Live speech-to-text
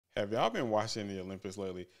Have y'all been watching the Olympics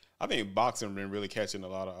lately? I think boxing been really catching a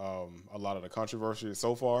lot of the controversy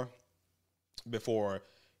so far before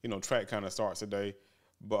track kind of starts today.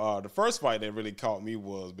 But the first fight that really caught me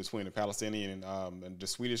was between the Palestinian and the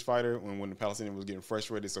Swedish fighter when the Palestinian was getting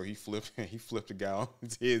frustrated, so he flipped he flipped the guy on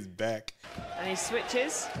his back. And he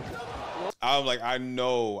switches. I was like, I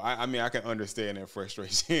know, I mean, I can understand that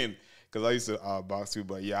frustration because I used to box too.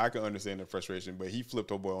 But yeah, I can understand that frustration. But he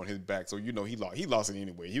flipped a boy on his back, so he lost it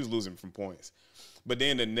anyway. He was losing from points. But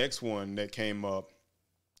then the next one that came up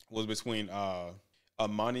was between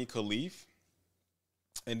Imane Khelif,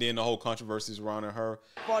 and then the whole controversy surrounding her.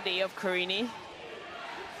 Body of Karini.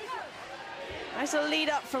 Nice little lead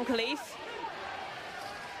up from Khelif.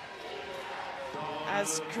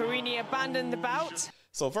 As Karini abandoned the bout.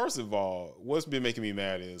 So first of all, what's been making me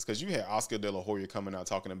mad is because you had Oscar De La Hoya coming out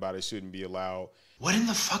talking about it shouldn't be allowed. What in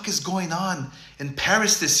the fuck is going on in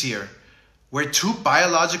Paris this year, where two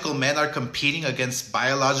biological men are competing against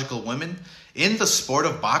biological women in the sport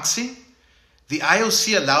of boxing? The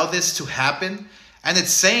IOC allowed this to happen, and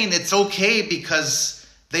it's saying it's okay because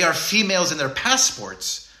they are females in their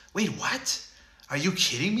passports. Wait, what? Are you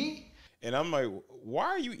kidding me? And I'm like, why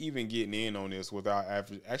are you even getting in on this without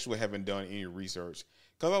actually having done any research?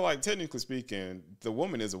 Because technically speaking, the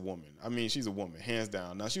woman is a woman. I mean, she's a woman, hands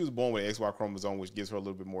down. Now, she was born with an XY chromosome, which gives her a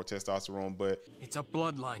little bit more testosterone, but it's a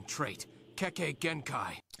bloodline trait, Keke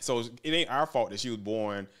Genkai. So it ain't our fault that she was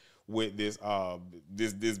born with this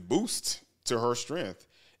this boost to her strength.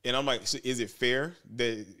 And I'm like, so is it fair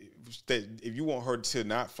that if you want her to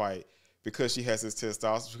not fight because she has this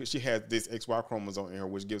testosterone, she has this XY chromosome in her,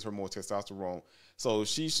 which gives her more testosterone, so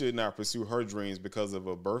she should not pursue her dreams because of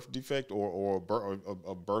a birth defect or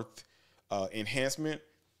a birth enhancement,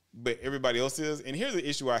 but everybody else is? And here's the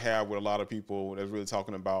issue I have with a lot of people that's really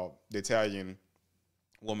talking about the Italian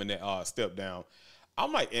woman that stepped down.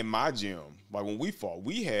 I'm like, in my gym, like when we fought,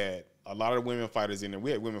 we had a lot of women fighters in there.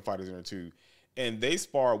 We had women fighters in there too. And they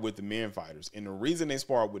sparred with the men fighters. And the reason they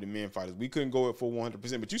sparred with the men fighters, we couldn't go at full 100%,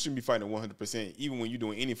 but you shouldn't be fighting at 100% even when you're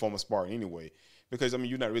doing any form of sparring anyway. Because, I mean,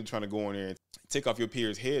 you're not really trying to go in there and take off your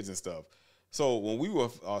peers' heads and stuff. So when we were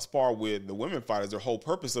spar with the women fighters, their whole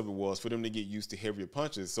purpose of it was for them to get used to heavier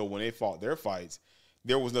punches. So when they fought their fights,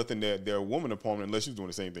 there was nothing that their woman opponent, unless she was doing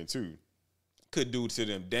the same thing too, could do to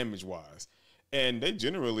them damage-wise. And they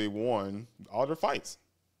generally won all their fights.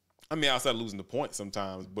 I mean, outside of losing the points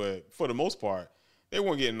sometimes, but for the most part, they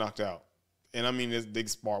weren't getting knocked out. And I mean, they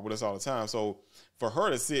spar with us all the time. So for her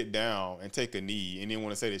to sit down and take a knee and then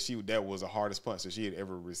want to say that that was the hardest punch that she had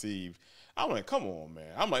ever received, I'm like, come on,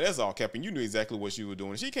 man. I'm like, that's all capping. You knew exactly what you were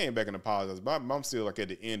doing. She came back and apologized, but I'm still like at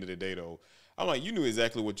the end of the day, though. I'm like, you knew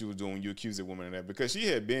exactly what you were doing when you accused that woman of that, because she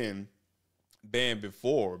had been banned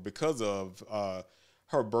before because of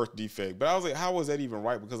her birth defect. But I was like, how was that even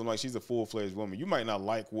right? Because I'm like, she's a full-fledged woman. You might not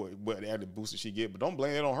like what added boost that she get, but don't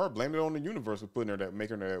blame it on her. Blame it on the universe for putting her that,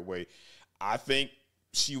 making her that way. I think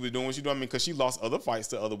she was doing what she doing. I mean, because she lost other fights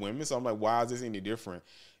to other women. So I'm like, why is this any different?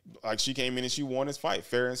 Like, she came in and she won this fight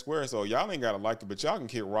fair and square. So y'all ain't got to like it, but y'all can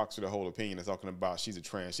kick rocks to the whole opinion that's talking about she's a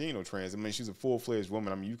trans. She ain't no trans. I mean, she's a full-fledged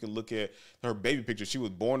woman. I mean, you can look at her baby picture. She was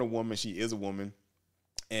born a woman. She is a woman.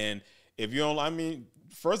 And if you don't, I mean,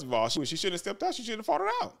 first of all, she should have stepped out. She should have fought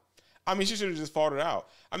it out. I mean, she should have just fought it out.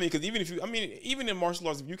 I mean, because even in martial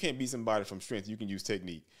arts, if you can't beat somebody from strength, you can use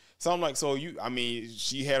technique. So I'm like,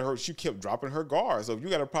 she kept dropping her guard. So if you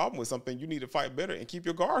got a problem with something, you need to fight better and keep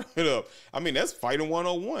your guard up. I mean, that's fighting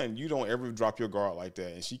 101. You don't ever drop your guard like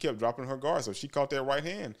that. And she kept dropping her guard. So she caught that right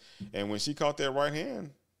hand. And when she caught that right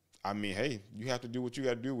hand, I mean, hey, you have to do what you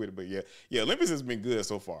got to do with it. But yeah, Olympus has been good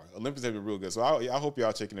so far. Olympus has been real good. So I hope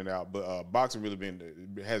y'all checking it out. But boxing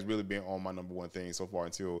has really been on my number one thing so far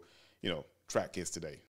until track gets today.